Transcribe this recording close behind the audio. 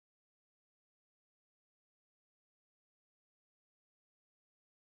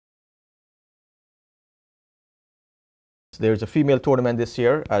there's a female tournament this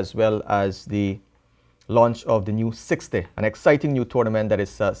year, as well as the launch of the new 60, an exciting new tournament that is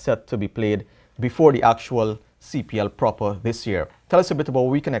set to be played before the actual CPL proper this year. Tell us a bit about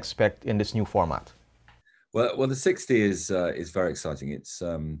what we can expect in this new format. Well, the 60 is very exciting. It's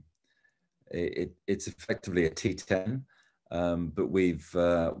effectively a T10, but we've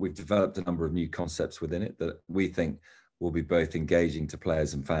developed a number of new concepts within it that we think will be both engaging to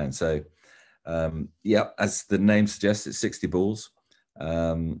players and fans. So, yeah, as the name suggests, it's 60 balls.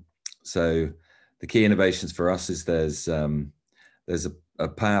 So the key innovations for us is there's a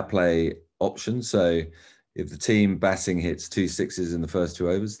power play option. So if the team batting hits 2 sixes in the first 2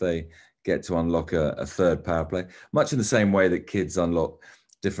 overs, they get to unlock a third power play, much in the same way that kids unlock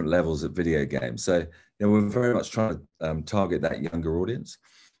different levels of video games. So, we're very much trying to target that younger audience.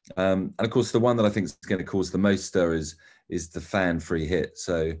 And of course, the one that I think is going to cause the most stir is the fan free hit.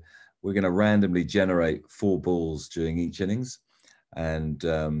 So we're going to randomly generate 4 balls during each innings. And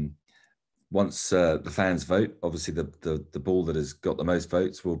once the fans vote, obviously the ball that has got the most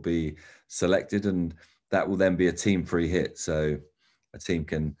votes will be selected, and that will then be a team free hit. So a team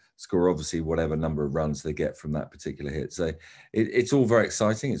can score obviously whatever number of runs they get from that particular hit. So it's all very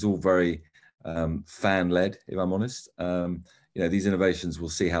exciting. It's all very fan-led, if I'm honest. These innovations, we'll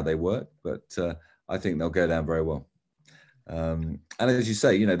see how they work, but I think they'll go down very well. And as you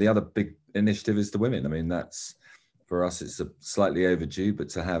say, the other big initiative is the women. I mean, that's, for us, it's slightly overdue, but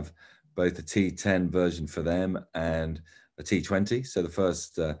to have both a T10 version for them and a T20. So the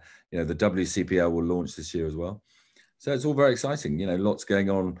first, the WCPL will launch this year as well. So it's all very exciting, lots going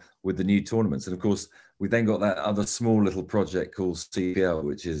on with the new tournaments. And of course, we then got that other small little project called CPL,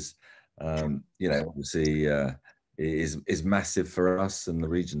 which is, obviously is massive for us and the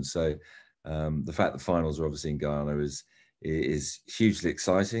region. So the fact that finals are obviously in Ghana is hugely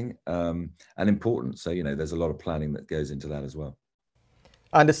exciting and important. So, there's a lot of planning that goes into that as well.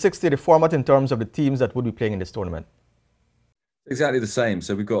 And the 60, the format in terms of the teams that would be playing in this tournament? Exactly the same.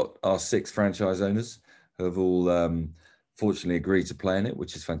 So we've got our 6 franchise owners who have all fortunately agreed to play in it,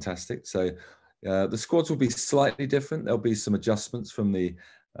 which is fantastic. So the squads will be slightly different. There'll be some adjustments from the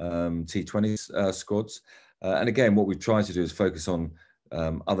T20 squads. And again, what we've tried to do is focus on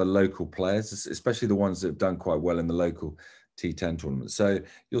other local players, especially the ones that have done quite well in the local T10 tournament. So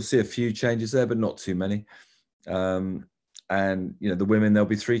you'll see a few changes there, but not too many. And, the women, there'll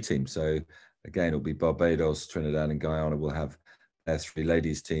be 3 teams. So again, it'll be Barbados, Trinidad and Guyana will have their 3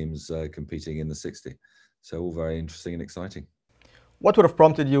 ladies teams competing in the 60. So all very interesting and exciting. What would have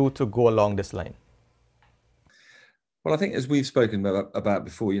prompted you to go along this line? Well, I think as we've spoken about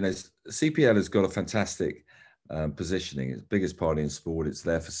before, CPL has got a fantastic positioning. It's the biggest party in sport. It's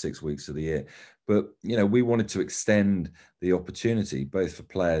there for 6 weeks of the year. But, we wanted to extend the opportunity, both for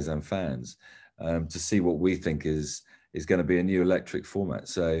players and fans, to see what we think is going to be a new electric format.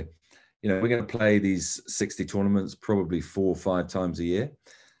 So, we're going to play these 60 tournaments probably 4 or 5 times a year.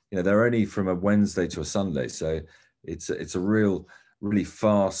 They're only from a Wednesday to a Sunday. So it's a really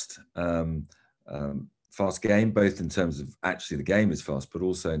fast game, both in terms of actually the game is fast, but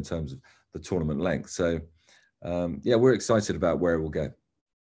also in terms of the tournament length. So, we're excited about where it will go.